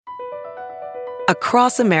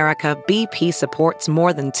Across America, BP supports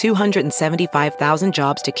more than 275,000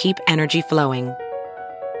 jobs to keep energy flowing.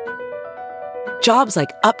 Jobs like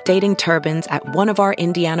updating turbines at one of our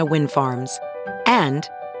Indiana wind farms and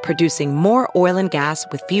producing more oil and gas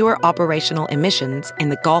with fewer operational emissions in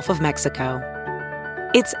the Gulf of Mexico.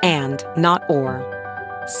 It's and, not or.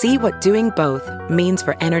 See what doing both means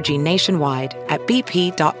for energy nationwide at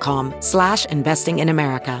bp.com/investing in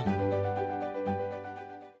America.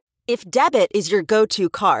 If debit is your go-to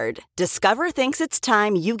card, Discover thinks it's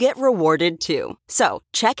time you get rewarded too. So,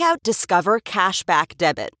 check out Discover Cashback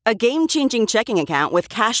Debit, a game-changing checking account with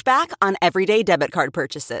cashback on everyday debit card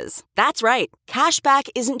purchases. That's right, cashback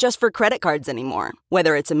isn't just for credit cards anymore.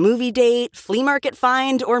 Whether it's a movie date, flea market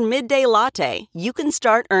find, or midday latte, you can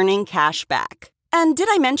start earning cash back. And did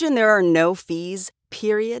I mention there are no fees,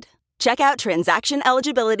 period? Check out transaction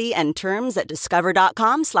eligibility and terms at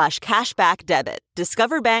discover.com/cashbackdebit.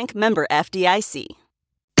 Discover Bank, member FDIC.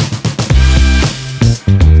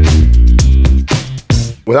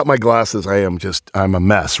 Without my glasses, I'm a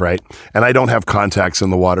mess, right? And I don't have contacts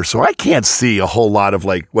in the water, so I can't see a whole lot of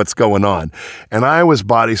like what's going on. And I was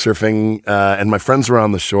body surfing, and my friends were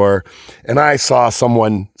on the shore, and I saw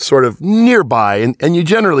someone sort of nearby, and you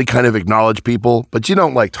generally kind of acknowledge people, but you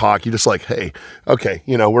don't like talk. You just like, hey, okay,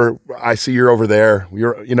 I see you're over there.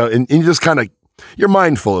 And you just kind of, you're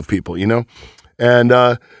mindful of people,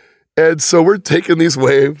 And so we're taking these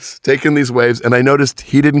waves, and I noticed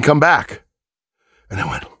he didn't come back. And I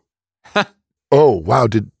went, oh, wow,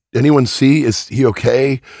 did anyone see? Is he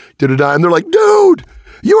okay? Did it die? And they're like, dude,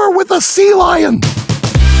 you are with a sea lion.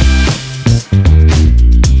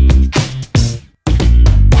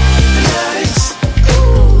 Fanatics.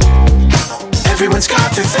 Everyone's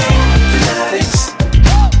got their thing. Fanatics.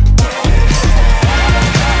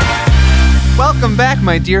 Welcome back,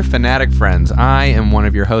 my dear fanatic friends. I am one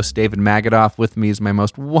of your hosts, David Magadoff. With me is my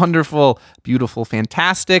most wonderful, beautiful,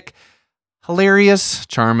 fantastic, hilarious,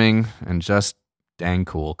 charming, and just dang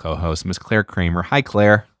cool co-host, Miss Claire Kramer. Hi,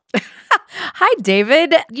 Claire. Hi,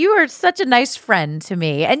 David. You are such a nice friend to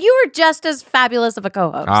me, and you are just as fabulous of a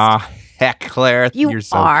co-host. Heck, Claire. You're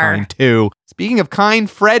so are. kind, too. Speaking of kind,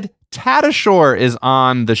 Fred Tatasciore is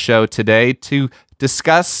on the show today to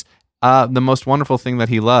discuss the most wonderful thing that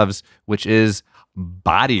he loves, which is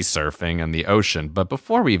body surfing in the ocean. But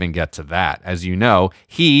before we even get to that, as you know,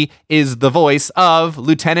 he is the voice of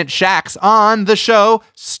Lieutenant Shax on the show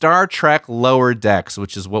Star Trek Lower Decks,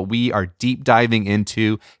 which is what we are deep diving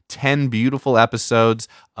into. 10 beautiful episodes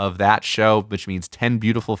of that show, which means 10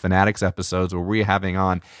 beautiful Fanatics episodes where we're having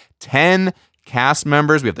on 10 cast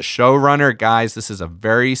members. We have the showrunner. Guys, this is a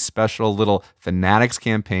very special little Fanatics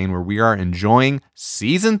campaign where we are enjoying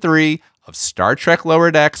season 3 of Star Trek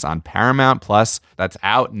Lower Decks on Paramount Plus. That's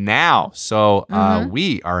out now. So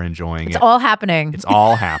we are enjoying it. It's all happening. It's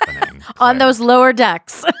all happening. On those lower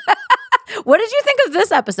decks. What did you think of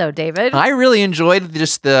this episode, David? I really enjoyed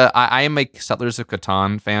just I am a Settlers of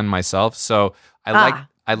Catan fan myself. So I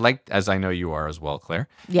like, as I know you are as well, Claire.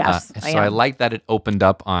 Yes, I like that it opened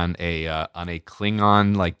up on a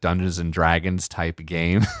Klingon like Dungeons and Dragons type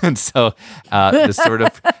game, and so the sort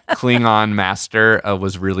of Klingon master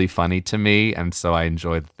was really funny to me, and so I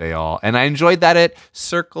enjoyed that I enjoyed that it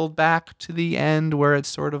circled back to the end where it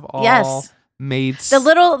sort of all made the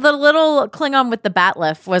little Klingon with the bat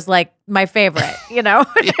lift was like my favorite,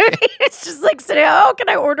 It's just like sitting, can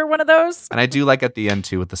I order one of those? And I do like at the end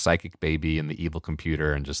too with the psychic baby and the evil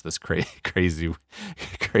computer and just this crazy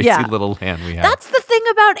little land we have. That's the thing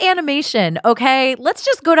about animation, okay? Let's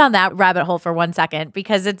just go down that rabbit hole for 1 second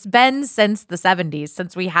because it's been since the 70s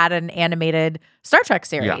since we had an animated Star Trek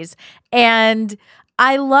series. Yeah. And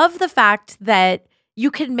I love the fact that you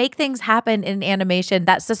can make things happen in animation.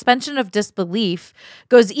 That suspension of disbelief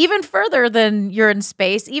goes even further than you're in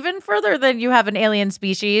space, even further than you have an alien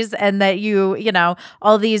species, and that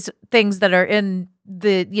all these things that are in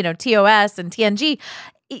the, TOS and TNG.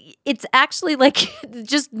 It's actually like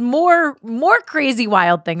just more crazy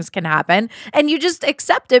wild things can happen, and you just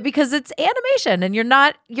accept it because it's animation, and you're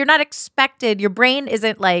not expected. Your brain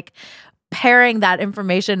isn't like pairing that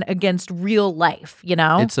information against real life,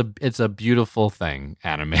 It's a beautiful thing,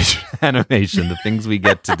 animation, the things we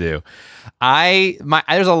get to do.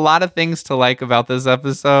 There's a lot of things to like about this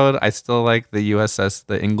episode. I still like the USS,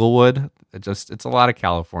 the Inglewood. It's a lot of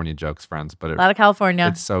California jokes, friends, but a lot of California.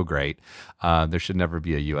 It's so great. There should never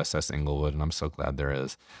be a USS Inglewood, and I'm so glad there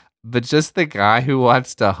is. But just the guy who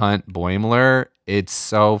wants to hunt Boimler, it's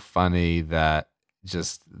so funny that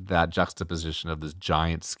just that juxtaposition of this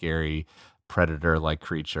giant, scary predator-like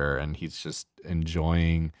creature, and he's just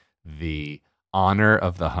enjoying the honor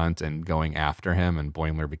of the hunt and going after him, and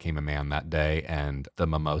Boimler became a man that day. And the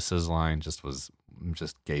mimosas line just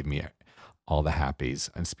gave me all the happies.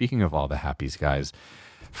 And speaking of all the happies, guys,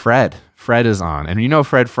 Fred is on, and you know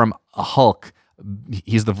Fred from Hulk.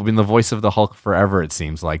 He's been the voice of the Hulk forever, it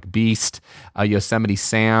seems like. Beast, Yosemite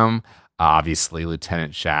Sam, obviously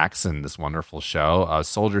Lieutenant Shaxx in this wonderful show.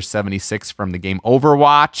 Soldier 76 from the game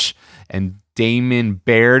Overwatch, and Damon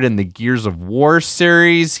Baird in the Gears of War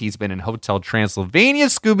series. He's been in Hotel Transylvania,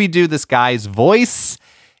 Scooby-Doo. This guy's voice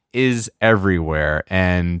is everywhere,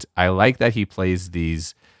 and I like that he plays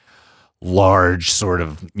these large, sort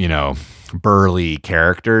of, burly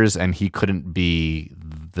characters, and he couldn't be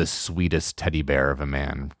the sweetest teddy bear of a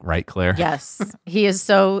man, right, Claire? Yes. He is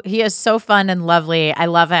so fun and lovely. I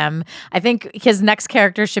love him. I think his next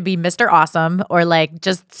character should be Mr. Awesome, or like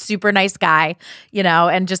just super nice guy,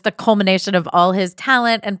 and just a culmination of all his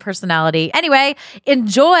talent and personality. Anyway,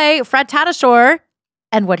 enjoy Fred Tatasciore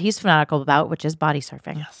and what he's fanatical about, which is body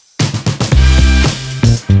surfing. Yes.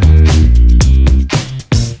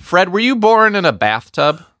 Fred, were you born in a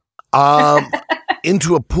bathtub?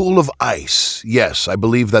 Into a pool of ice. Yes, I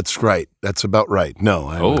believe that's right. That's about right. No,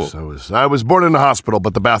 I was born in a hospital,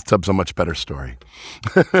 but the bathtub's a much better story.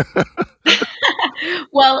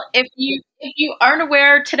 Well, if you aren't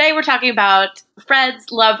aware, today we're talking about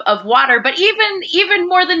Fred's love of water, but even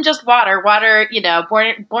more than just water. Water,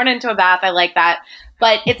 born into a bath. I like that.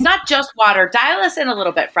 But it's not just water. Dial us in a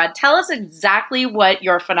little bit, Fred. Tell us exactly what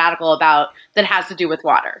you're fanatical about that has to do with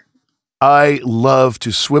water. I love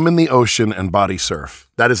to swim in the ocean and body surf.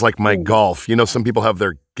 That is like my golf. Some people have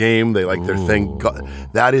their game. They like their thing.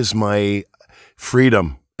 That is my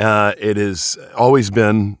freedom. It has always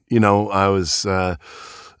been, I was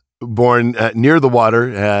born near the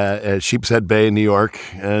water at Sheepshead Bay in New York,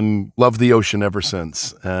 and loved the ocean ever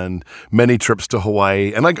since, and many trips to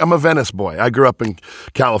Hawaii. And I'm a Venice boy. I grew up in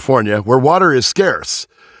California where water is scarce.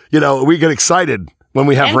 We get excited when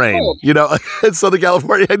we have and rain, cold. In Southern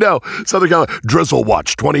California, I know. Southern California, Drizzle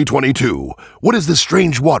Watch 2022. What is this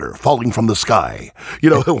strange water falling from the sky?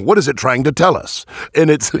 What is it trying to tell us? And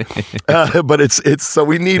it's, but it's, so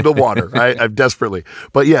we need the water, I desperately.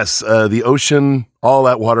 But yes, the ocean, all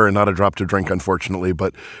that water and not a drop to drink, unfortunately.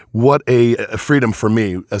 But what a freedom for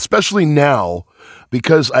me, especially now,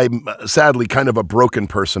 because I'm sadly kind of a broken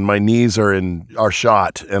person. My knees are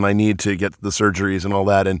shot, and I need to get the surgeries and all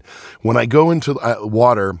that. And when I go into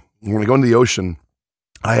water, when I go into the ocean,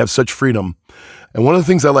 I have such freedom. And one of the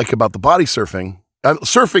things I like about the body surfing,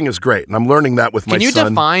 surfing is great, and I'm learning that with my son. Can you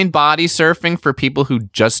define body surfing for people who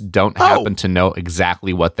just don't happen to know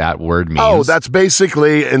exactly what that word means? Oh, that's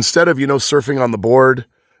basically, instead of, surfing on the board,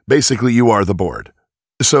 basically you are the board.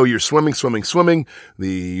 So you're swimming,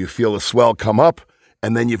 you feel the swell come up,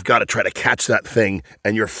 and then you've got to try to catch that thing,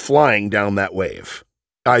 and you're flying down that wave,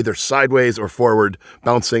 either sideways or forward,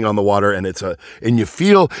 bouncing on the water. And you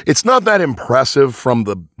feel it's not that impressive from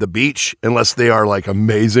the beach, unless they are like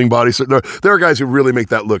amazing body surfers. There are guys who really make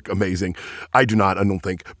that look amazing. I do not, I don't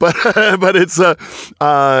think, but it's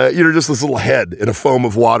just this little head in a foam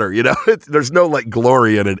of water. There's no like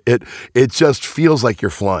glory in it. It just feels like you're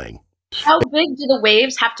flying. How big do the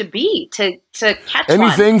waves have to be to catch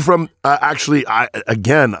anything one? From actually, I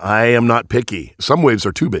am not picky. Some waves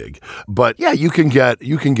are too big, but yeah, you can get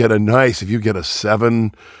a nice, if you get a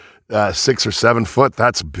 6 or 7 foot,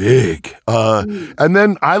 that's big. And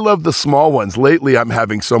then I love the small ones. Lately, I'm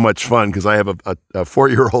having so much fun because I have a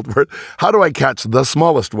 4-year-old. How do I catch the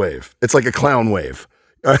smallest wave? It's like a clown wave.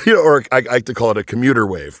 Or I like to call it a commuter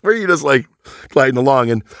wave, where you just like gliding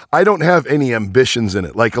along. And I don't have any ambitions in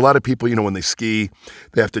it. Like a lot of people, when they ski,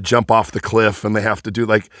 they have to jump off the cliff, and they have to do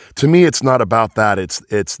to me, it's not about that.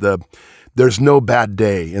 There's no bad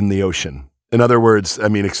day in the ocean. In other words,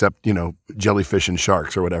 except, jellyfish and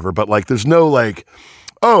sharks or whatever. But there's no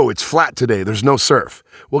it's flat today. There's no surf.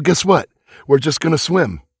 Well, guess what? We're just going to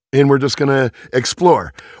swim. And we're just going to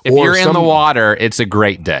explore. If you're in the water, it's a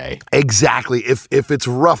great day. Exactly. If it's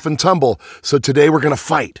rough and tumble. So today we're going to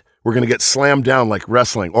fight. We're going to get slammed down like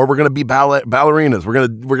wrestling, or we're going to be ballerinas.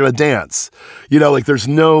 We're going to dance. There's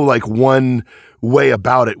no one way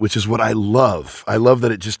about it, which is what I love. I love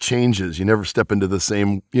that it just changes. You never step into the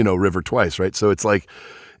same, river twice, right? So it's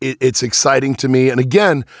it's exciting to me. And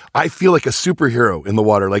again, I feel like a superhero in the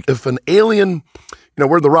water. Like if an alien,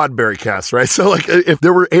 we're the Roddenberry cast, right? So if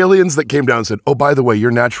there were aliens that came down and said, oh, by the way, your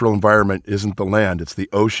natural environment isn't the land, it's the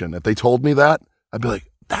ocean. If they told me that, I'd be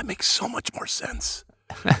like, that makes so much more sense.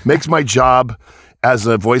 Makes my job as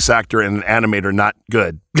a voice actor and an animator not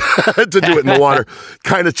good to do it in the water.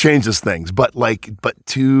 Kind of changes things. But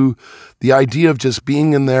to the idea of just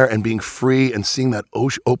being in there and being free and seeing that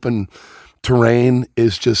open terrain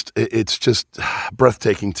is it's just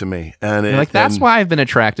breathtaking to me. And that's why I've been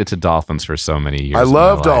attracted to dolphins for so many years. I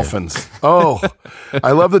love dolphins. Oh,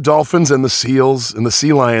 I love the dolphins and the seals and the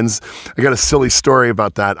sea lions. I got a silly story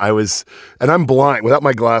about that. And I'm blind. Without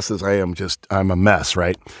my glasses, I'm a mess,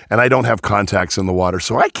 right? And I don't have contacts in the water,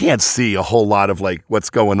 so I can't see a whole lot of like what's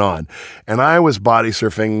going on. And I was body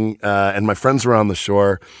surfing, and my friends were on the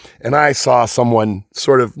shore, and I saw someone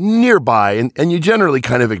sort of nearby, and you generally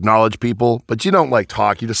kind of acknowledge people, but you don't like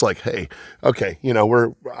talk. You just like, hey, okay,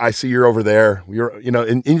 I see you're over there.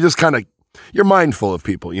 And you just kind of, you're mindful of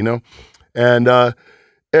people,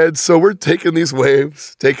 and so we're taking these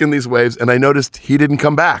waves, and I noticed he didn't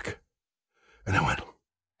come back, and I went,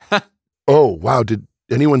 oh wow, did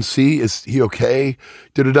anyone see? Is he okay?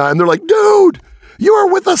 And they're like, dude, you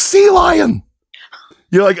are with a sea lion.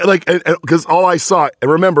 You're like, because all I saw,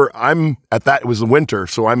 and remember, it was the winter,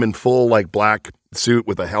 so I'm in full like black suit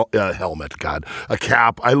with a helmet, a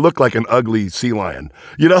cap. I look like an ugly sea lion,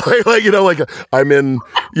 I'm in,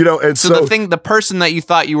 and so the person that you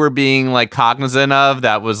thought you were being like cognizant of,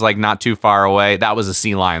 that was like not too far away, that was a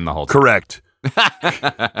sea lion the whole time. Correct.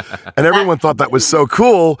 And everyone thought that was so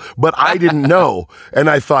cool, but I didn't know. And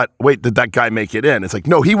I thought, wait, did that guy make it in? It's like,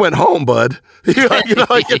 no, he went home, bud.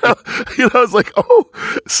 I was like, oh,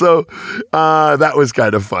 so that was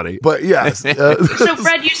kind of funny. But yes. So,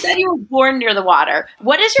 Fred, you said you were born near the water.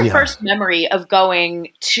 What is your first memory of going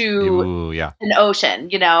to an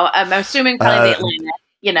ocean? I'm assuming probably the Atlantic.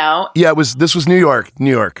 Yeah, this was New York.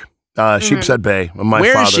 Sheepshead Bay.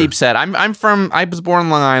 Where's Sheepshead? I was born on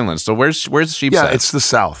Long Island. So where's Sheepshead? Yeah, it's the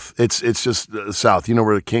South. It's just the South. You know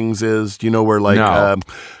where the Kings is? Do you know where not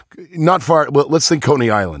far? Well, let's think Coney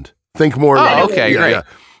Island. Think more. Okay, great.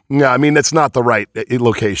 Yeah, I mean it's not the right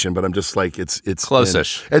location, but I'm just like it's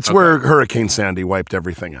close-ish. It's where Hurricane Sandy wiped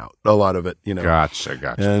everything out. A lot of it,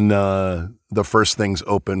 Gotcha. And the first things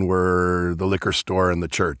open were the liquor store and the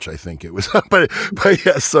church. I think it was, but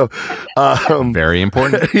yeah. So very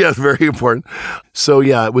important. Yes, very important. So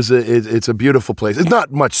yeah, it's a beautiful place. It's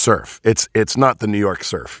not much surf. It's not the New York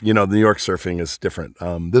surf. The New York surfing is different.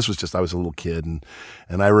 This was just I was a little kid and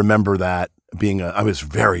I remember that. I was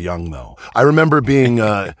very young though. I remember being,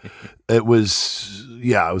 I was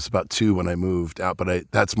about 2 when I moved out,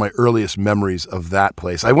 but that's my earliest memories of that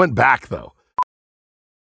place. I went back though.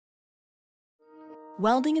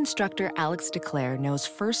 Welding instructor Alex DeClaire knows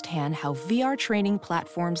firsthand how VR training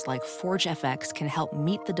platforms like ForgeFX can help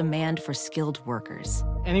meet the demand for skilled workers.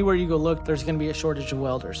 Anywhere you go look, there's going to be a shortage of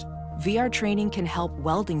welders. VR training can help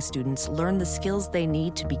welding students learn the skills they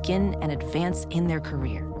need to begin and advance in their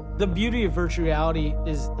career. The beauty of virtual reality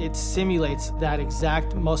is it simulates that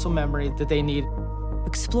exact muscle memory that they need.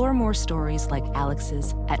 Explore more stories like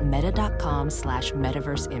Alex's at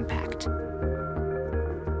meta.com/metaverseimpact.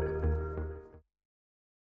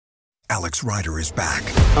 Alex Rider is back.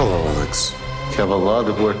 Hello, Alex. You have a lot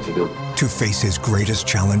of work to do. To face his greatest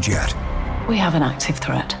challenge yet. We have an active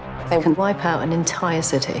threat. They can wipe out an entire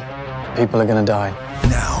city. People are going to die.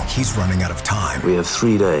 Now he's running out of time. We have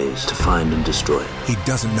 3 days to find and destroy. He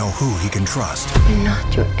doesn't know who he can trust. We're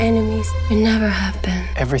not your enemies. We never have been.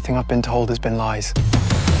 Everything I've been told has been lies.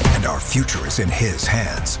 And our future is in his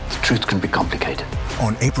hands. The truth can be complicated.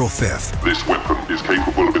 On April 5th, this weapon is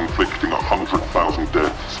capable of inflicting 100,000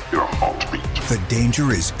 deaths in a heartbeat. The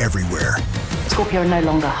danger is everywhere. Scorpio are no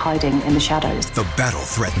longer hiding in the shadows. The battle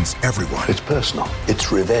threatens everyone. It's personal.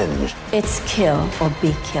 It's revenge. It's kill or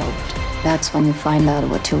be killed. That's when you find out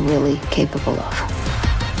what you're really capable of.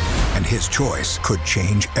 And his choice could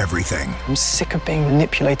change everything. I'm sick of being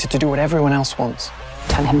manipulated to do what everyone else wants.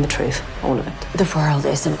 Tell him the truth, all of it. The world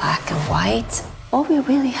isn't black and white. All we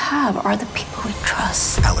really have are the people we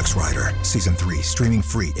trust. Alex Rider, Season 3, streaming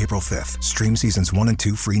free April 5th. Stream Seasons 1 and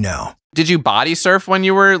 2 free now. Did you body surf when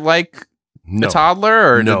you were like a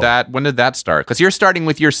toddler, or when did that start? Because you're starting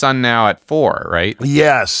with your son now at 4, right?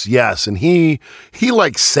 Yes, and he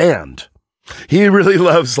likes sand. He really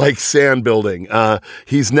loves like sand building.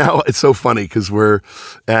 He's now, it's so funny because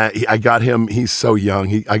I got him, he's so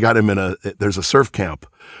young. I got him there's a surf camp,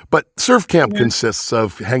 but surf camp consists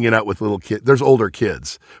of hanging out with little kids. There's older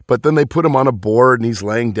kids, but then they put him on a board and he's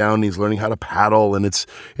laying down and he's learning how to paddle. And it's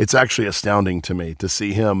actually astounding to me to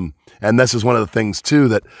see him. And this is one of the things too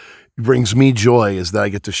that brings me joy is that I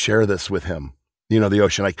get to share this with him. The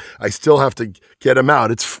ocean. I still have to get him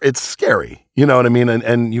out. It's scary. You know what I mean?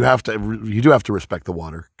 And you do have to respect the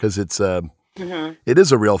water because it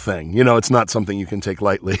is a real thing. It's not something you can take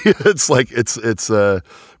lightly. It's like, it's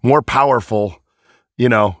more powerful.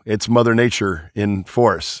 It's Mother Nature in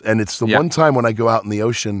force. And it's the one time when I go out in the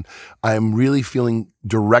ocean, I'm really feeling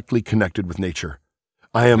directly connected with nature.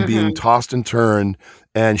 I am being tossed and turned,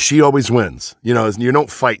 and she always wins. You know, you don't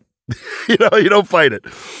fight. You don't fight it.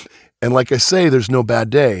 And like I say, there's no bad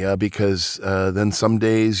day because then some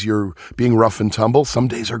days you're being rough and tumble. Some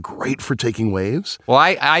days are great for taking waves. Well,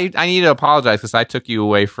 I need to apologize because I took you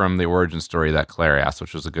away from the origin story that Claire asked,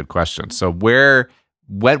 which was a good question. So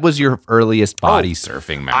what was your earliest body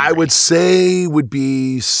surfing memory? I would say would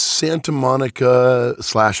be Santa Monica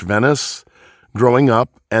 / Venice growing up.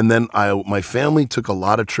 And then my family took a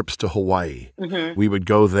lot of trips to Hawaii. Mm-hmm. We would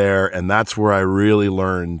go there, and that's where I really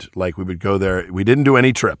learned. Like, we would go there. We didn't do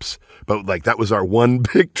any trips, but like that was our one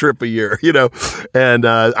big trip a year, you know. And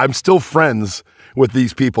I'm still friends with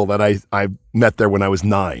these people that I met there when I was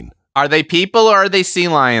 9. Are they people or are they sea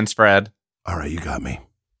lions, Fred? All right, you got me.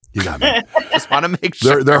 You got me. Just want to make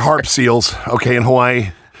sure. They're harp seals, okay, in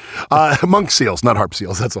Hawaii. Monk seals, not harp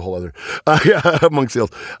seals. That's a whole other. Monk seals.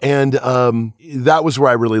 And that was where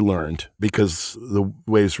I really learned because the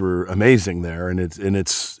waves were amazing there, and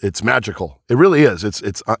it's magical. It really is. It's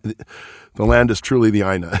the land is truly the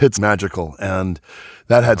Aina. It's magical, and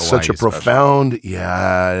that had Hawaii such a profound.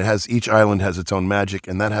 Yeah, it has. Each island has its own magic,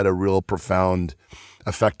 and that had a real profound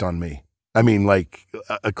effect on me. I mean, like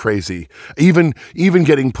a crazy. Even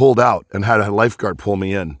getting pulled out and had a lifeguard pull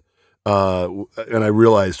me in. And I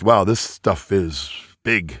realized, wow, this stuff is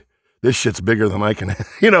big. This shit's bigger than I can,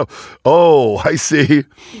 Oh, I see.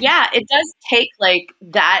 Yeah, it does take like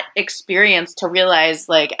that experience to realize,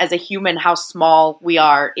 like, as a human, how small we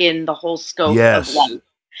are in the whole scope of life.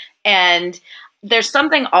 And there's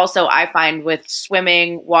something also I find with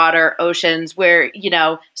swimming, water, oceans, where,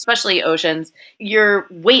 especially oceans, you're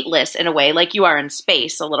weightless in a way, like you are in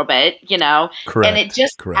space a little bit, Correct. And it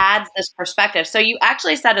just adds this perspective. So you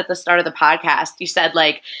actually said at the start of the podcast, you said,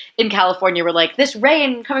 like, in California, we're like, this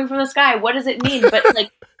rain coming from the sky, what does it mean? But like,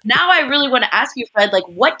 now I really want to ask you, Fred, like,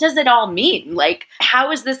 what does it all mean? Like,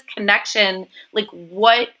 how is this connection? Like,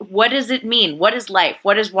 what does it mean? What is life?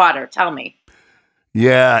 What is water? Tell me.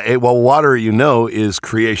 Yeah, water, is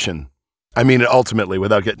creation. I mean, ultimately,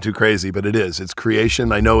 without getting too crazy, but it is. It's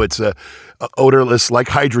creation. I know it's a odorless, like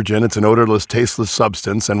hydrogen. It's an odorless, tasteless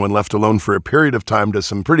substance, and when left alone for a period of time, does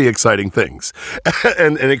some pretty exciting things.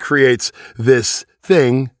 and it creates this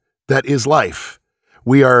thing that is life.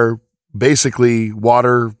 We are basically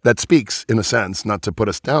water that speaks, in a sense, not to put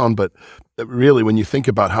us down, but really, when you think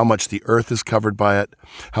about how much the earth is covered by it,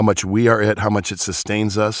 how much we are it, how much it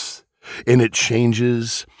sustains us, and it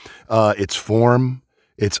changes its form,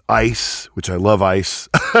 its ice, which I love ice,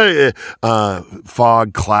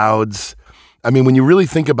 fog, clouds. I mean, when you really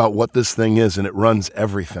think about what this thing is, and it runs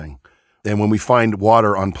everything. And when we find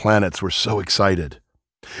water on planets, we're so excited.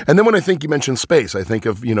 And then when I think you mentioned space, I think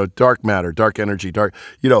of, dark matter, dark energy,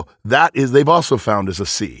 that is, they've also found is a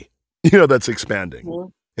sea, that's expanding. Mm-hmm.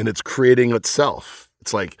 And it's creating itself.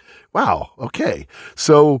 It's like, wow, okay.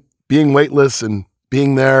 So being weightless and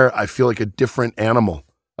being there, I feel like a different animal.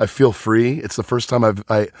 I feel free. It's the first time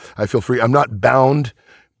I feel free. I'm not bound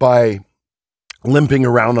by limping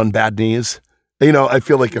around on bad knees. I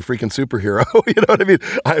feel like a freaking superhero. You know what I mean?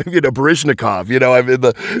 I'm, Baryshnikov. I'm in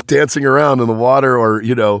the dancing around in the water, or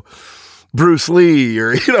Bruce Lee,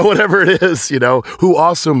 or whatever it is. Who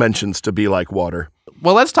also mentions to be like water.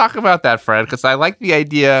 Well, let's talk about that, Fred, because I like the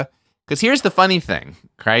idea. Because here's the funny thing,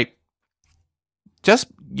 right?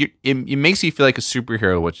 It makes you feel like a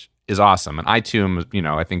superhero, which is awesome. And I too am,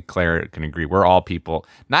 I think Claire can agree. We're all people.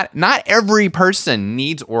 Not every person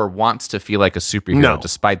needs or wants to feel like a superhero,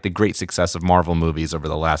 despite the great success of Marvel movies over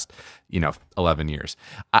the last, 11 years.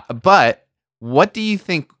 But what do you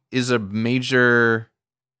think is a major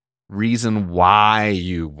reason why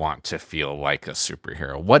you want to feel like a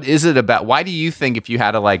superhero? What is it about? Why do you think, if you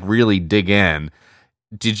had to like really dig in,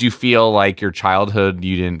 did you feel like your childhood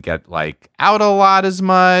you didn't get like out a lot as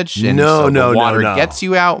much? And No, water no. gets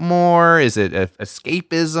you out more? Is it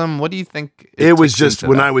escapism? What do you think? It was just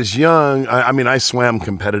when I was young. I swam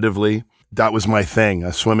competitively. That was my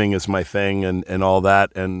thing. Swimming is my thing, and all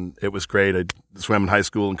that. And it was great. I swam in high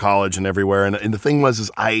school and college and everywhere. And the thing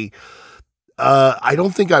was, I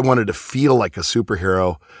don't think I wanted to feel like a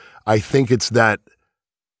superhero. I think it's that.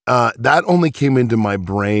 That only came into my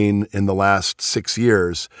brain in the last 6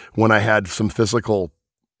 years when I had some physical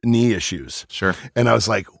knee issues. Sure. And I was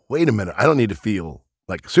like, wait a minute, I don't need to feel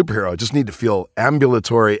like a superhero. I just need to feel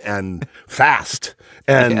ambulatory and fast.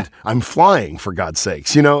 And I'm flying, for God's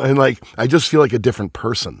sakes, and like, I just feel like a different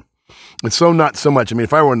person. It's so not so much. I mean,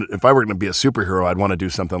 if I were going to be a superhero, I'd want to do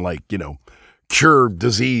something like, cure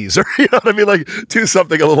disease or, you know what I mean? Like do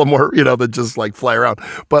something a little more, you know, than just like fly around.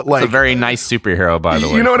 But like, it's a very nice superhero, by the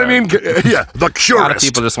way. You know what I mean? Yeah. The curist. A lot of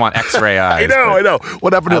people just want X-ray eyes. I know.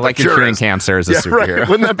 What happened to the like curing cancer as a superhero. Right.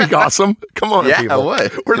 Wouldn't that be awesome? Come on, people.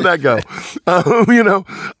 What? Where did that go? You know,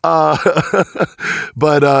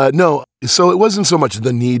 but no. So it wasn't so much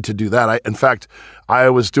the need to do that. In fact,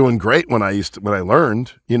 I was doing great when I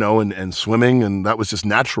learned, you know, and swimming, and that was just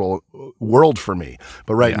natural world for me.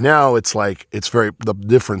 But right now, it's like the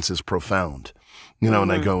difference is profound. You know,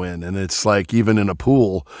 and I go in, and it's like even in a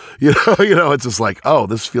pool, you know, it's just like, oh,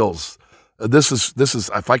 this is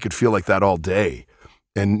if I could feel like that all day,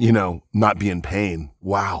 and you know, not be in pain.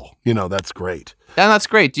 Wow, you know, that's great. And that's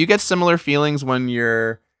great. Do you get similar feelings when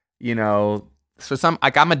you're, you know? So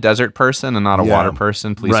I'm a desert person and not a water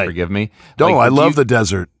person. Please forgive me. No, I love the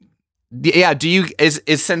desert. Yeah.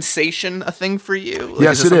 Is sensation a thing for you? Like,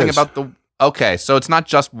 yes, is it is. Okay, so it's not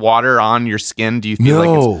just water on your skin. Do you feel like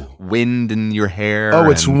it's wind in your hair? Oh,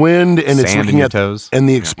 it's wind and it's looking your at toes and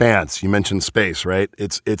the expanse. You mentioned space, right?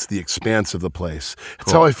 It's the expanse of the place.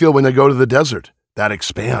 It's how I feel when I go to the desert. That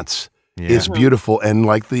expanse is beautiful, and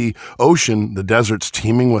like the ocean, the desert's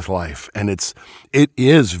teeming with life, and it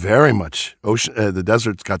is very much ocean. The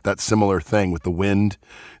desert's got that similar thing with the wind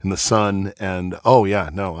and the sun, and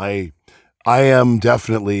I am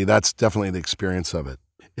definitely that's definitely the experience of it.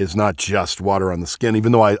 It's not just water on the skin,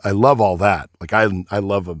 even though I love all that. Like I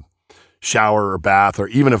love a shower or bath, or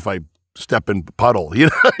even if I step in puddle, you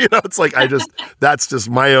know, it's like that's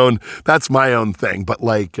my own thing. But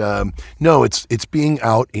like, no, it's being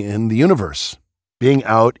out in the universe, being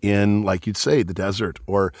out in, like you'd say, the desert,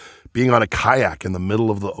 or being on a kayak in the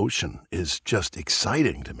middle of the ocean is just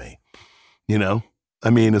exciting to me. You know, I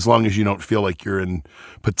mean, as long as you don't feel like you're in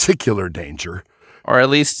particular danger. Or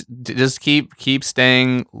at least just keep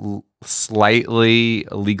staying slightly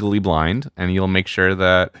legally blind, and you'll make sure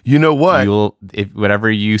that you know what if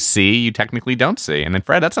whatever you see, you technically don't see. And then,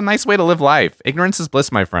 Fred, that's a nice way to live life. Ignorance is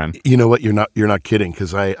bliss, my friend. You know what? You're not kidding,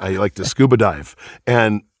 because I like to scuba dive,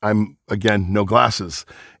 and I'm again no glasses,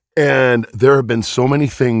 and there have been so many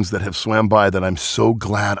things that have swam by that I'm so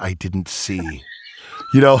glad I didn't see.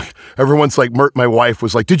 You know, everyone's like, my wife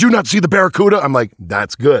was like, "Did you not see the barracuda?" I'm like,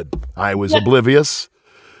 "That's good. I was oblivious."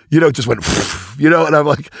 You know, just went, you know, and I'm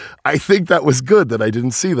like, I think that was good that I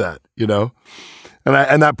didn't see that, you know,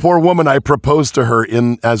 and that poor woman, I proposed to her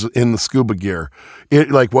in the scuba gear,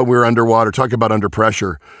 like when we were underwater, talking about under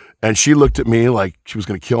pressure, and she looked at me like she was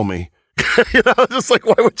going to kill me, you know, just like,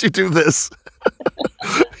 why would you do this?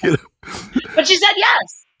 You know? But she said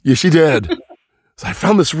yes. Yeah, she did. So I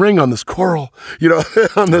found this ring on this coral, you know,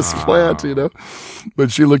 on this plant, you know.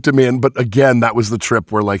 But she looked at me, but again, that was the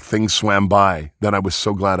trip where like things swam by that I was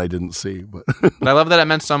so glad I didn't see. But I love that it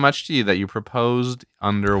meant so much to you that you proposed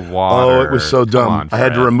underwater. Oh, it was so dumb. On, I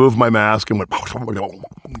had to remove my mask and went,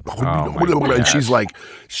 and she's like,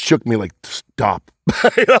 shook me like, stop.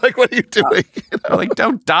 You know, like, what are you doing? You know? Like,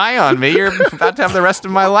 don't die on me. You're about to have the rest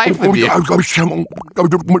of my life with you. You know,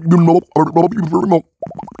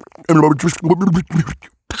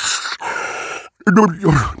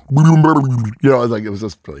 like, it was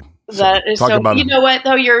just really. That is so. You know what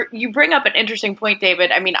though? You bring up an interesting point,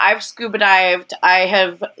 David. I mean, I've scuba dived. I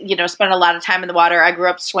have, you know, spent a lot of time in the water. I grew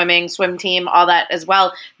up swimming, swim team, all that as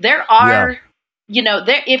well. There are, you know,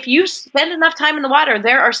 if you spend enough time in the water,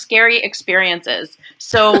 there are scary experiences.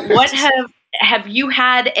 So, what have you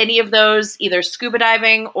had any of those, either scuba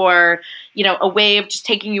diving or, you know, a wave just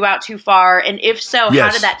taking you out too far? And if so,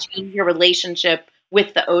 how did that change your relationship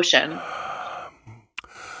with the ocean?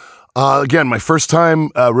 Again, my first time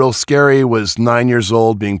real scary was 9 years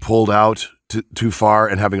old, being pulled out too far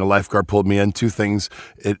and having a lifeguard pulled me in. Two things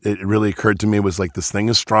it really occurred to me was like, this thing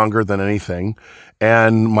is stronger than anything,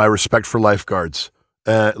 and my respect for lifeguards.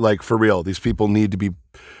 Like, for real, these people need to be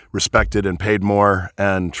respected and paid more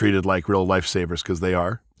and treated like real lifesavers, because they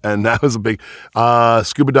are. And that was a big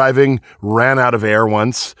scuba diving. Ran out of air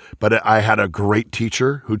once, but I had a great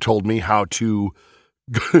teacher who told me how to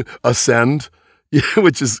ascend.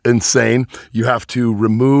 Which is insane. You have to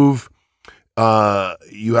remove, keep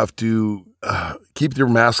your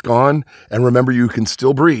mask on, and remember you can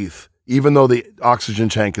still breathe, even though the oxygen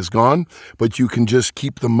tank is gone, but you can just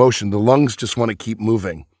keep the motion. The lungs just want to keep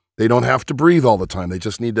moving. They don't have to breathe all the time. They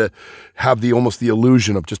just need to have almost the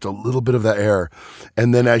illusion of just a little bit of the air.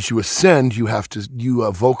 And then as you ascend, you have to do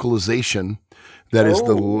a vocalization that is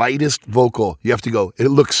the lightest vocal. You have to go, it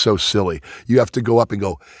looks so silly. You have to go up and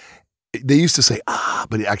go, they used to say,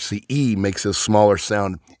 but actually E makes a smaller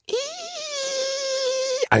sound. E.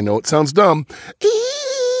 I know it sounds dumb. E.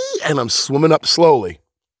 And I'm swimming up slowly.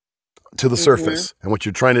 to the surface. And what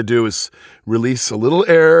you're trying to do is release a little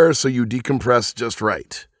air so you decompress just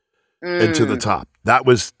right into the top. That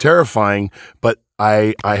was terrifying, but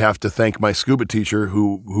I have to thank my scuba teacher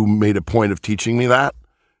who made a point of teaching me that.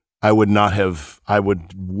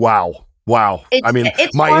 Wow.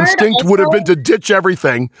 My instinct would have been to ditch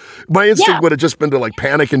everything. My instinct would have just been to like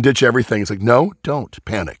panic and ditch everything. It's like, no, don't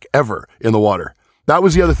panic ever in the water. That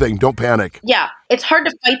was the other thing. Don't panic. Yeah. It's hard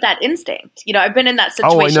to fight that instinct. I've been in that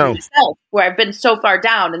situation myself where I've been so far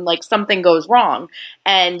down and like something goes wrong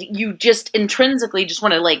and you just intrinsically just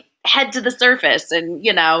want to like head to the surface and,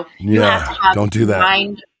 you have to have don't do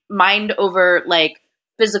that. mind over like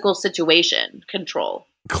physical situation control.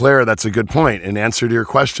 Claire, that's a good point. In answer to your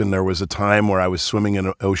question, there was a time where I was swimming in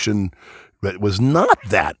an ocean that was not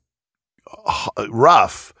that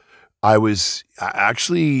rough. I was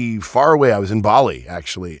actually far away. I was in Bali,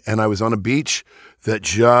 actually, and I was on a beach that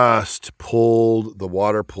just the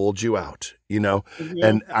water pulled you out,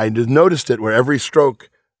 and I just noticed it where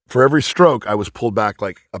for every stroke, I was pulled back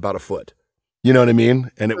like about a foot. You know what I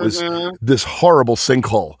mean? And it was this horrible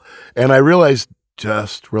sinkhole. And I realized,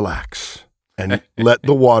 just relax. And let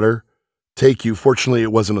the water take you. Fortunately,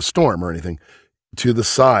 it wasn't a storm or anything, to the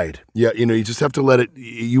side. Yeah, you just have to let it.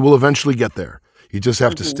 You will eventually get there. You just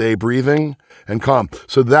have to stay breathing and calm.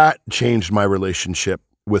 So that changed my relationship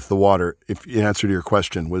with the water. If in answer to your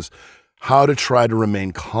question was how to try to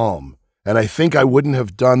remain calm. And I think I wouldn't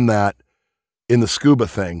have done that in the scuba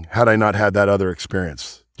thing had I not had that other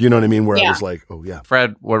experience. You know what I mean? Where I was like, oh yeah.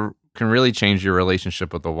 Fred, what can really change your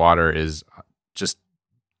relationship with the water is just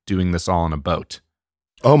doing this all in a boat.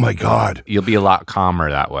 Oh my God. You'll be a lot calmer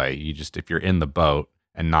that way. If you're in the boat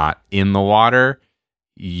and not in the water,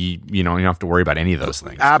 you don't have to worry about any of those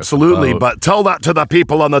things. Absolutely. But tell that to the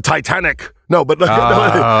people on the Titanic. No, but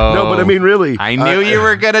I mean, really. I knew you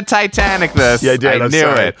were going to Titanic this. Yeah, I did. I knew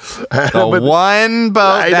it. The one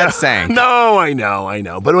boat that sank. No, I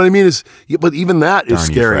know. But what I mean is, but even that is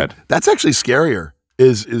scary. That's actually scarier.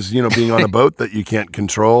 Is being on a boat that you can't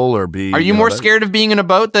control or be. Are you more scared of being in a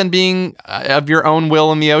boat than being of your own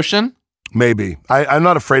will in the ocean? Maybe. I'm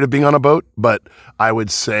not afraid of being on a boat, but I would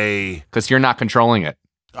say because you're not controlling it.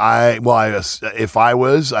 If I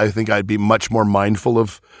was, I think I'd be much more mindful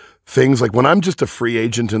of things. Like when I'm just a free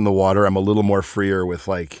agent in the water, I'm a little more freer with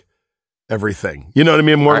like everything. You know what I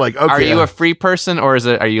mean? More like, okay. Are you a free person or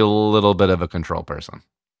are you a little bit of a control person?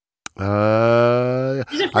 I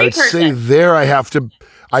would say there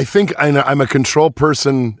I think I'm a control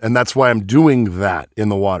person, and that's why I'm doing that in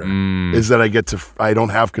the water, is that I don't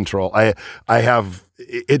have control.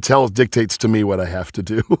 It dictates to me what I have to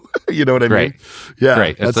do. You know what I mean? Yeah.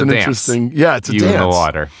 Great. That's an interesting, it's a dance. In the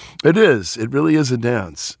water. It is. It really is a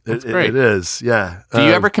dance. That's great. It is. Yeah. Do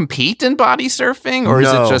you ever compete in body surfing or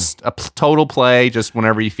is it just a total play, just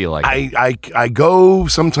whenever you feel like it? I go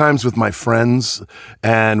sometimes with my friends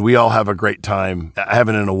and we all have a great time. I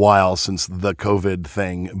haven't in a while since the COVID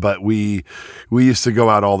thing, but we used to go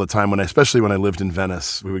out all the time especially when I lived in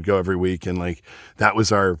Venice. We would go every week and like that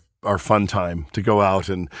was our fun time to go out,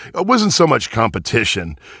 and it wasn't so much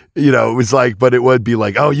competition, it was like, but it would be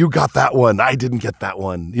like, oh, you got that one, I didn't get that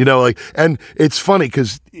one, and it's funny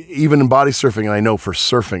because even in body surfing, and I know for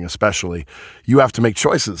surfing especially, you have to make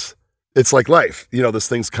choices. It's like life, this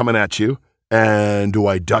thing's coming at you, and do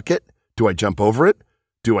I duck it? Do I jump over it?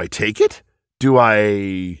 Do I take it? Do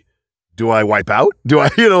I wipe out?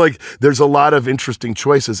 There's a lot of interesting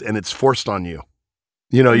choices and it's forced on you.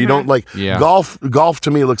 You don't golf. Golf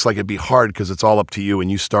to me looks like it'd be hard because it's all up to you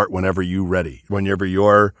and you start whenever you're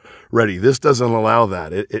ready. This doesn't allow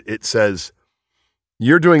that. It says,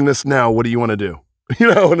 you're doing this now. What do you want to do?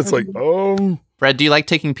 And it's like, Fred, do you like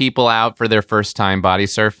taking people out for their first time body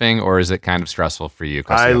surfing, or is it kind of stressful for you?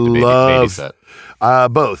 I love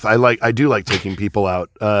both. I do like taking people out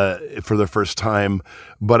for their first time,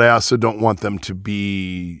 but I also don't want them to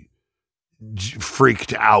be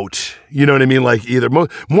freaked out. You know what I mean? Like either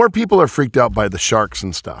more people are freaked out by the sharks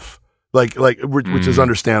and stuff, which is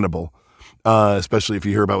understandable, especially if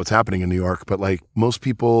you hear about what's happening in New York. But like most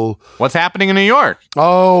people, what's happening in New York?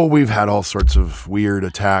 Oh, we've had all sorts of weird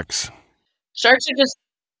attacks. Sharks are just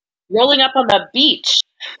rolling up on the beach.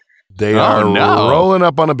 They are rolling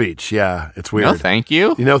up on a beach. Yeah, it's weird. No, thank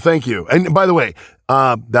you. Thank you. And by the way,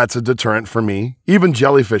 that's a deterrent for me. Even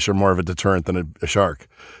jellyfish are more of a deterrent than a shark.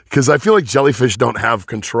 Because I feel like jellyfish don't have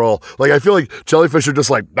control. Like, I feel like jellyfish are just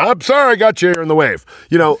like, I'm sorry, I got you here in the wave.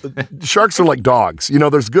 Sharks are like dogs.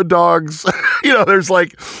 There's good dogs.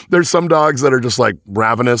 There's some dogs that are just like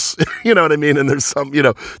ravenous. You know what I mean? And there's some,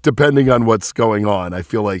 depending on what's going on, I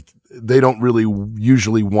feel like they don't really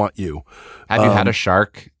usually want you. Have you had a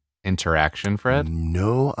shark interaction, Fred?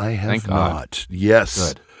 No, I have Thank God. not.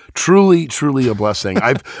 Yes. Good. Truly a blessing.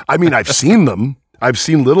 I've seen them. I've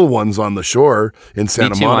seen little ones on the shore in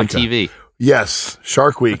Santa Me too, Monica. on TV. Yes,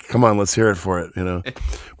 Shark Week. Come on, let's hear it for it.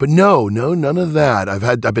 But no, none of that.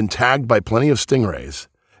 I've been tagged by plenty of stingrays,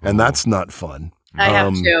 and that's not fun. I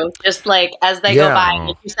have too. Just like as they go by,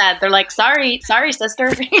 like you said, they're like, "Sorry,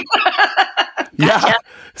 sister." Yeah,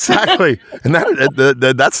 exactly. And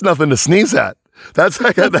that's nothing to sneeze at. That's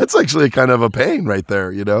actually kind of a pain right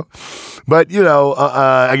there, But you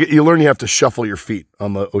learn you have to shuffle your feet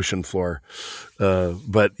on the ocean floor.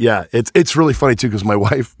 But yeah, it's really funny too because my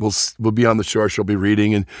wife will be on the shore. She'll be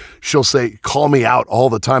reading and she'll say, "Call me out" all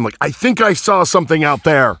the time. Like, I think I saw something out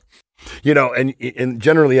there, And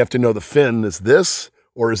generally, you have to know the fin is this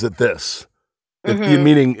or is it this.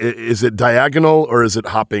 Meaning, is it diagonal or is it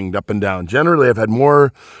hopping up and down? Generally, I've had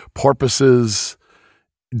more porpoises,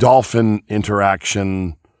 dolphin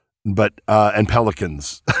interaction, and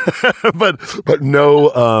pelicans, but no,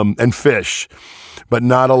 and fish, but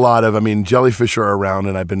not a lot of. Jellyfish are around,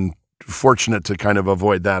 and I've been fortunate to kind of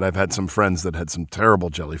avoid that. I've had some friends that had some terrible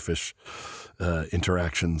jellyfish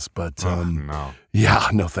interactions, but no. Yeah,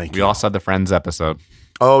 no, thank you. We all saw the Friends episode.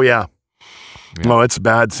 Oh yeah. No, it's a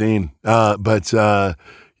bad scene. But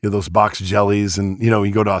those box jellies, and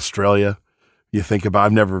you go to Australia, you think about.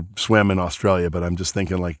 I've never swam in Australia, but I'm just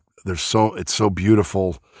thinking like it's so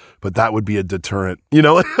beautiful, but that would be a deterrent. I'd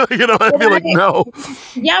be like, no.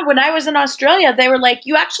 Yeah, when I was in Australia, they were like,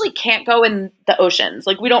 you actually can't go in the oceans.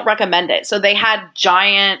 Like, we don't recommend it. So they had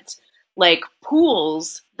giant like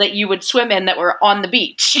pools that you would swim in that were on the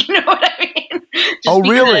beach. You know what I mean? Oh,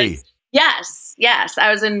 really? Yes. I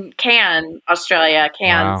was in Cairns, Australia,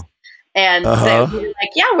 Cairns. Wow. And they were like,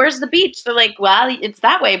 yeah, where's the beach? They're like, well, it's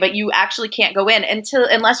that way, but you actually can't go in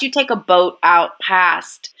unless you take a boat out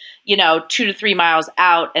past, 2 to 3 miles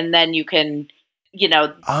out, and then you can,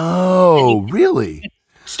 Oh, really?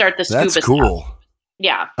 Start the scuba That's cool. stuff.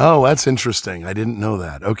 Yeah. Oh, that's interesting. I didn't know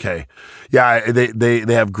that. Okay. Yeah,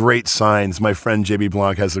 they have great signs. My friend JB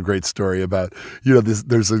Blanc has a great story about,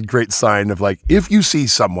 there's a great sign of like, if you see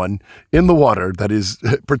someone in the water that is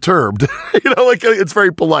perturbed, it's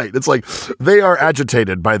very polite. It's like, they are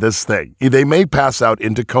agitated by this thing. They may pass out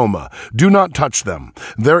into coma. Do not touch them.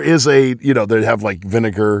 There is they have like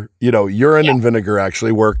vinegar, urine and vinegar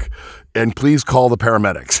actually work. And please call the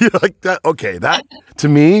paramedics. Like that. Okay, that to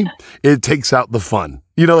me, it takes out the fun.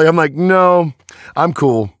 I'm like, no, I'm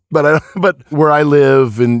cool. But where I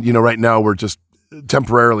live, and right now we're just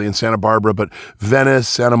temporarily in Santa Barbara, but Venice,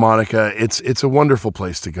 Santa Monica, it's a wonderful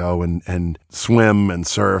place to go and swim and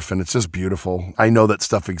surf, and it's just beautiful. I know that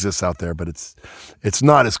stuff exists out there, but it's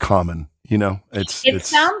not as common. It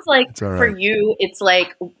sounds like for right. You, it's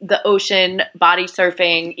like the ocean, body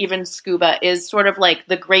surfing, even scuba is sort of like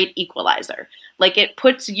the great equalizer. Like it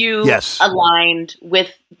puts you aligned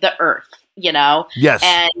with the earth, Yes.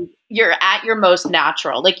 And you're at your most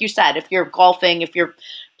natural. Like you said, if you're golfing, if you're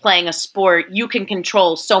playing a sport, you can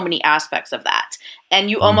control so many aspects of that. And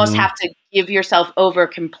you almost have to give yourself over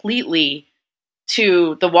completely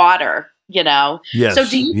to the water, Yes. So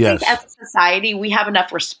do you think as a society, we have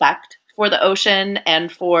enough respect for the ocean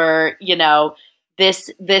and for,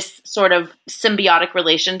 this sort of symbiotic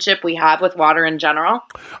relationship we have with water in general?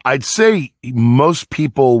 I'd say most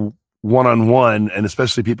people one-on-one, and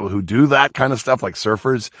especially people who do that kind of stuff like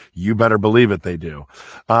surfers, you better believe it, they do.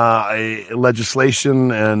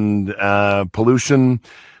 Legislation and pollution,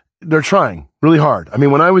 they're trying really hard.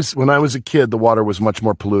 When I was a kid, the water was much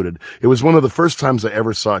more polluted. It was one of the first times I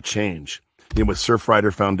ever saw change. With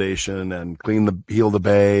Surfrider Foundation and Heal the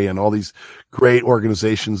Bay and all these great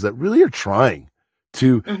organizations that really are trying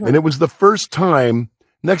to, and it was the first time,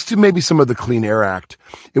 next to maybe some of the Clean Air Act,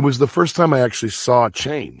 it was the first time I actually saw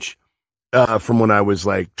change from when I was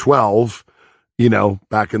like 12,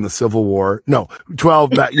 back in the Civil War. No, 12,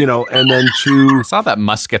 back, and then to... I saw that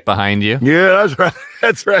musket behind you. Yeah, that's right.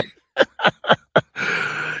 That's right.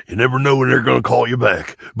 You never know when they're going to call you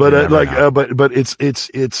back. But but it's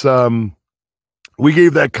we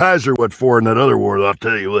gave that Kaiser what for in that other war, I'll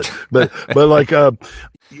tell you what. But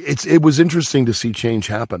it was interesting to see change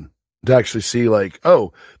happen, to actually see like,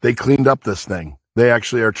 oh, they cleaned up this thing. They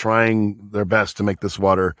actually are trying their best to make this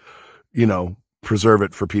water, preserve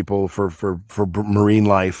it for people, for marine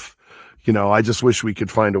life. I just wish we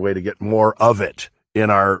could find a way to get more of it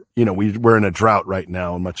in our, we're in a drought right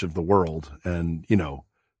now in much of the world, and,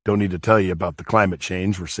 don't need to tell you about the climate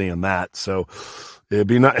change. We're seeing that. So it'd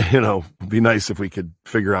be nice if we could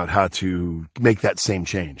figure out how to make that same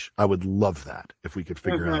change. I would love that if we could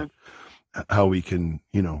figure out how we can,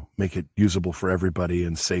 make it usable for everybody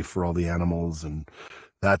and safe for all the animals and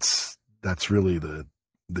that's really the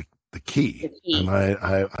key. And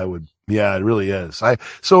I would, yeah, it really is.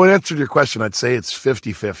 So in answer to your question, I'd say it's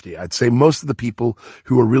 50-50. I'd say most of the people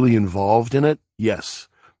who are really involved in it, yes,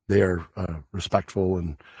 they are respectful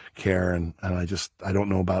and care. And I don't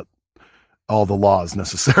know about all the laws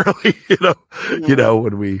necessarily,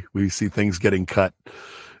 when we see things getting cut,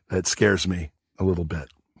 it scares me a little bit.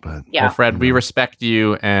 But Well, Fred, we respect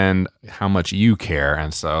you and how much you care.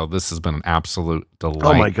 And so this has been an absolute delight.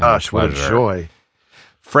 Oh my gosh, what a joy.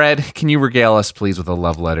 Fred, can you regale us, please, with a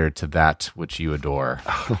love letter to that which you adore?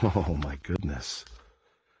 Oh, my goodness.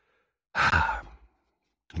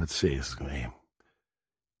 Let's see. This is going to be...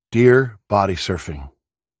 Dear Body Surfing,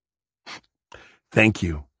 thank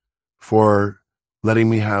you for letting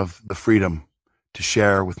me have the freedom to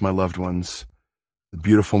share with my loved ones the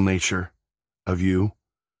beautiful nature of you,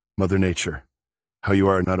 Mother Nature, how you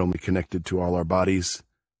are not only connected to all our bodies,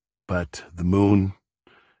 but the moon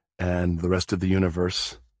and the rest of the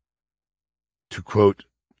universe. To quote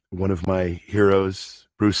one of my heroes,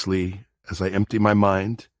 Bruce Lee, as I empty my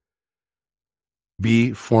mind,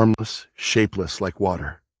 be formless, shapeless like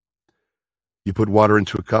water. You put water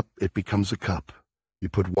into a cup, it becomes a cup. You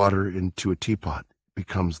put water into a teapot, it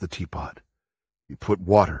becomes the teapot. You put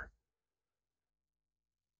water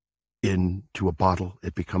into a bottle,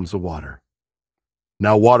 it becomes a water.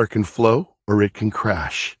 Now water can flow or it can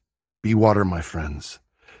crash. Be water, my friends.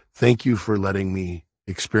 Thank you for letting me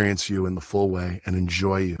experience you in the full way and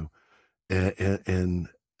enjoy you in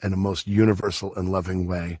a most universal and loving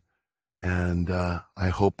way. And I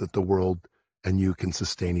hope that the world and you can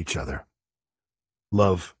sustain each other.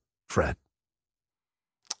 Love, Fred.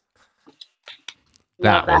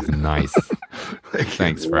 That was nice.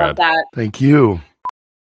 Thanks, Fred. Thank you.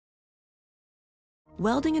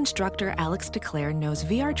 Welding instructor Alex DeClaire knows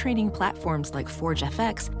VR training platforms like Forge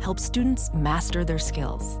FX help students master their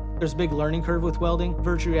skills. There's a big learning curve with welding.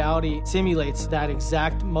 Virtual reality simulates that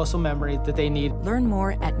exact muscle memory that they need. Learn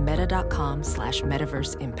more at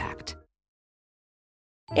meta.com/metaverseimpact.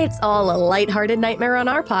 It's all a lighthearted nightmare on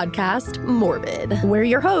our podcast, Morbid. We're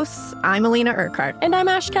your hosts. I'm Alina Urquhart. And I'm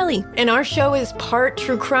Ash Kelly. And our show is part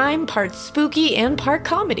true crime, part spooky, and part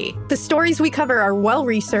comedy. The stories we cover are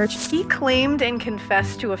well-researched. He claimed and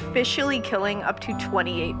confessed to officially killing up to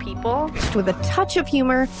 28 people with a touch of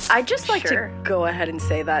humor. I'd just like to go ahead and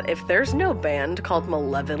say that if there's no band called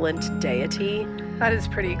Malevolent Deity, that is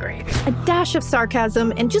pretty great. A dash of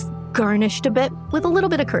sarcasm and just garnished a bit with a little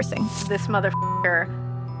bit of cursing. This motherfucker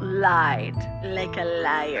lied like a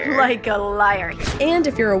liar. Like a liar. And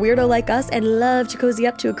if you're a weirdo like us and love to cozy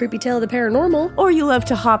up to a creepy tale of the paranormal, or you love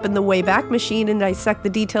to hop in the Wayback Machine and dissect the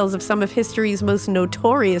details of some of history's most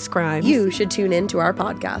notorious crimes, you should tune in to our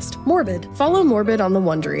podcast, Morbid. Follow Morbid on the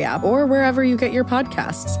Wondery app or wherever you get your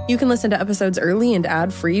podcasts. You can listen to episodes early and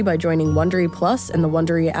ad-free by joining Wondery Plus in the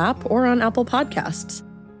Wondery app or on Apple Podcasts.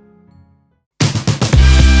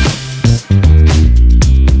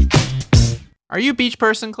 Are you a beach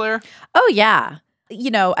person, Claire? Oh, yeah.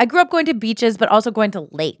 I grew up going to beaches, but also going to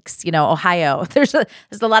lakes, Ohio. There's a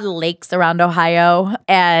lot of lakes around Ohio.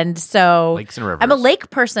 And so lakes and rivers. I'm a lake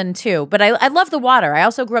person too, but I love the water. I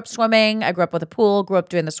also grew up swimming. I grew up with a pool, grew up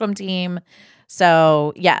doing the swim team.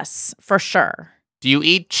 So yes, for sure. Do you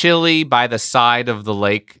eat chili by the side of the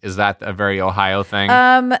lake? Is that a very Ohio thing?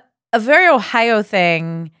 A very Ohio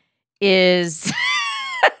thing is...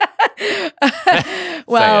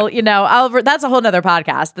 Well, that's a whole nother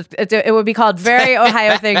podcast. It would be called Very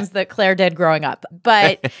Ohio Things That Claire Did Growing Up.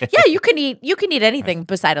 But yeah, you can eat anything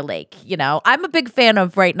beside a lake. I'm a big fan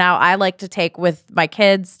of right now. I like to take with my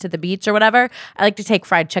kids to the beach or whatever. I like to take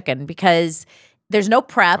fried chicken because there's no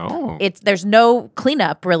prep. Oh. There's no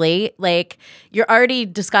cleanup really. Like you're already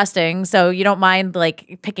disgusting, so you don't mind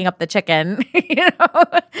like picking up the chicken,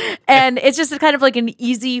 And it's just kind of like an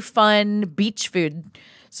easy, fun beach food.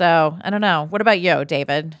 So I don't know. What about you,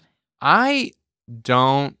 David? I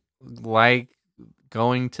don't like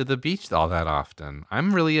going to the beach all that often.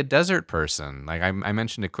 I'm really a desert person. Like I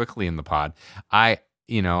mentioned it quickly in the pod. Whenever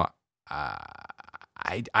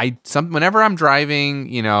I'm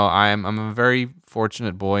driving, I'm a very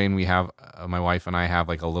fortunate boy, and we have my wife and I have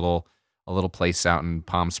like a little place out in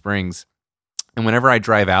Palm Springs, and whenever I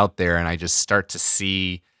drive out there and I just start to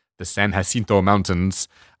see the San Jacinto Mountains,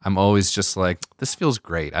 I'm always just like, this feels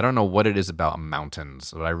great. I don't know what it is about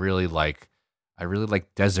mountains, but I really like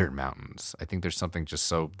desert mountains. I think there's something just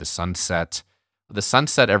so the sunset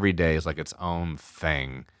every day is like its own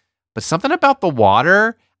thing. But something about the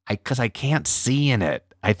water, because I can't see in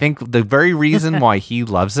it. I think the very reason why he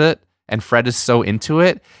loves it and Fred is so into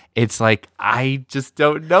it. It's like, I just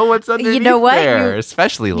don't know what's underneath You know what? there,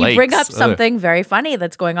 especially lakes. You bring up something very funny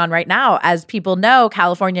that's going on right now. As people know,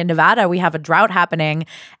 California and Nevada, we have a drought happening.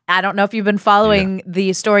 I don't know if you've been following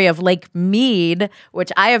the story of Lake Mead,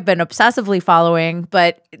 which I have been obsessively following,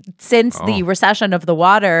 but since the recession of the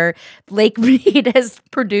water, Lake Mead has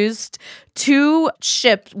produced 2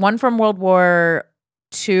 ships, one from World War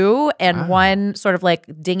II and one sort of like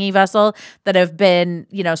dinghy vessel that have been,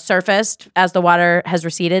 surfaced as the water has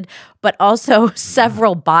receded, but also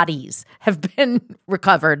several bodies have been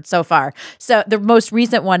recovered so far. So the most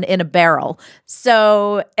recent one in a barrel.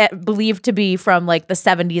 So believed to be from like the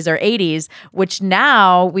 70s or 80s, which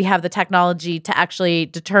now we have the technology to actually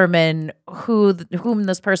determine whom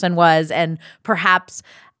this person was, and perhaps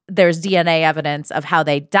there's DNA evidence of how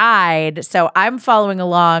they died. So I'm following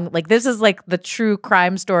along. Like, this is like the true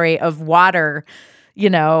crime story of water,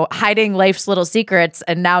 hiding life's little secrets,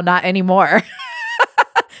 and now not anymore.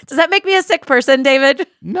 Does that make me a sick person, David?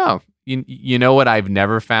 No. You know what I've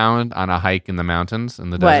never found on a hike in the mountains, in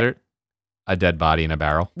the desert? A dead body in a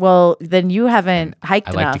barrel. Well, then you haven't hiked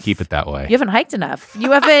enough. I like to keep it that way. You haven't hiked enough.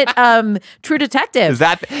 You haven't, True Detective. Is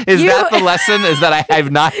that the lesson? Is that I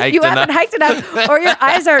have not hiked enough? You haven't hiked enough, or your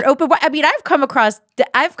eyes aren't open. I mean, I've come across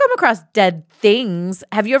dead things.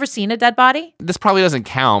 Have you ever seen a dead body? This probably doesn't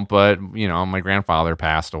count, but my grandfather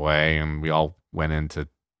passed away, and we all went in to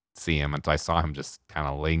see him, and so I saw him just kind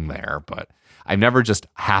of laying there, but I've never just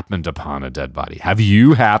happened upon a dead body. Have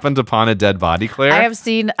you happened upon a dead body, Claire?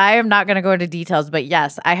 I am not going to go into details, but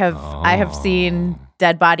yes, I have seen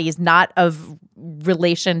dead bodies, not of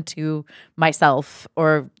relation to myself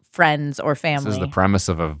or friends or family. This is the premise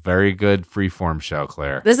of a very good freeform show,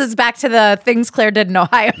 Claire. This is back to the things Claire did in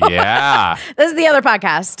Ohio. Yeah. This is the other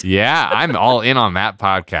podcast. Yeah, I'm all in on that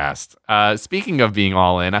podcast. Speaking of being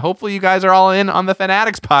all in, hopefully you guys are all in on the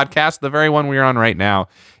Fanatics podcast, the very one we're on right now.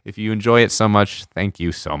 If you enjoy it so much, thank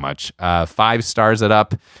you so much. 5 stars it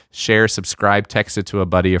up, share, subscribe, text it to a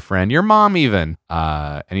buddy, a friend, your mom even.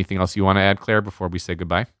 Anything else you want to add, Claire, before we say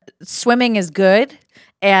goodbye? Swimming is good.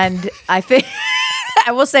 And I think...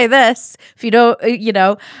 I will say this, if you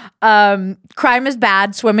don't, crime is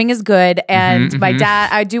bad, swimming is good. And my dad,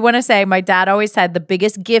 I do want to say, my dad always said the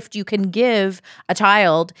biggest gift you can give a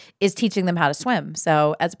child is teaching them how to swim.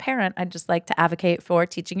 So as a parent, I'd just like to advocate for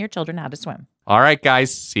teaching your children how to swim. All right,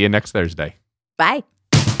 guys. See you next Thursday. Bye.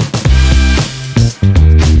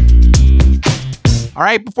 All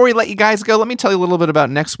right, before we let you guys go, let me tell you a little bit about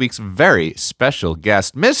next week's very special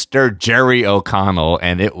guest, Mr. Jerry O'Connell.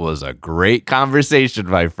 And it was a great conversation,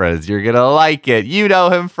 my friends. You're going to like it. You know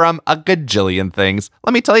him from a gajillion things.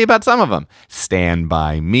 Let me tell you about some of them. Stand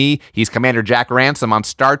By Me. He's Commander Jack Ransom on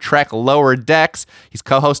Star Trek Lower Decks. He's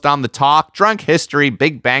co-host on The Talk, Drunk History,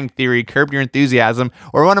 Big Bang Theory, Curb Your Enthusiasm,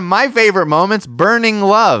 or one of my favorite moments, Burning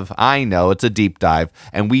Love. I know, it's a deep dive.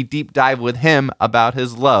 And we deep dive with him about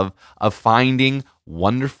his love of finding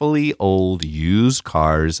wonderfully old used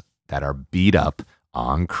cars that are beat up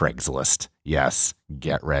on Craigslist. Yes,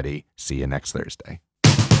 get ready. See you next Thursday.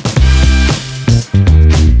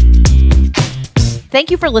 Thank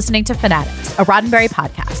you for listening to Fanatics, a Roddenberry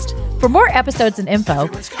podcast. For more episodes and info,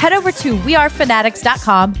 head over to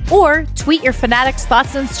wearefanatics.com or tweet your Fanatics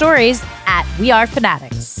thoughts and stories at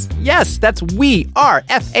wearefanatics. Yes, that's We Are,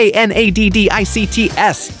 FANADDICTS.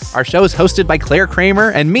 Our show is hosted by Claire Kramer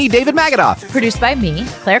and me, David Magadoff. Produced by me,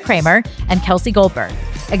 Claire Kramer, and Kelsey Goldberg.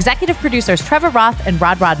 Executive producers Trevor Roth and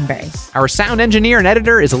Rod Roddenberry. Our sound engineer and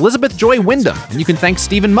editor is Elizabeth Joy Wyndham, and you can thank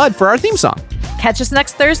Stephen Mudd for our theme song. Catch us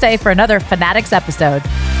next Thursday for another Fanatics episode.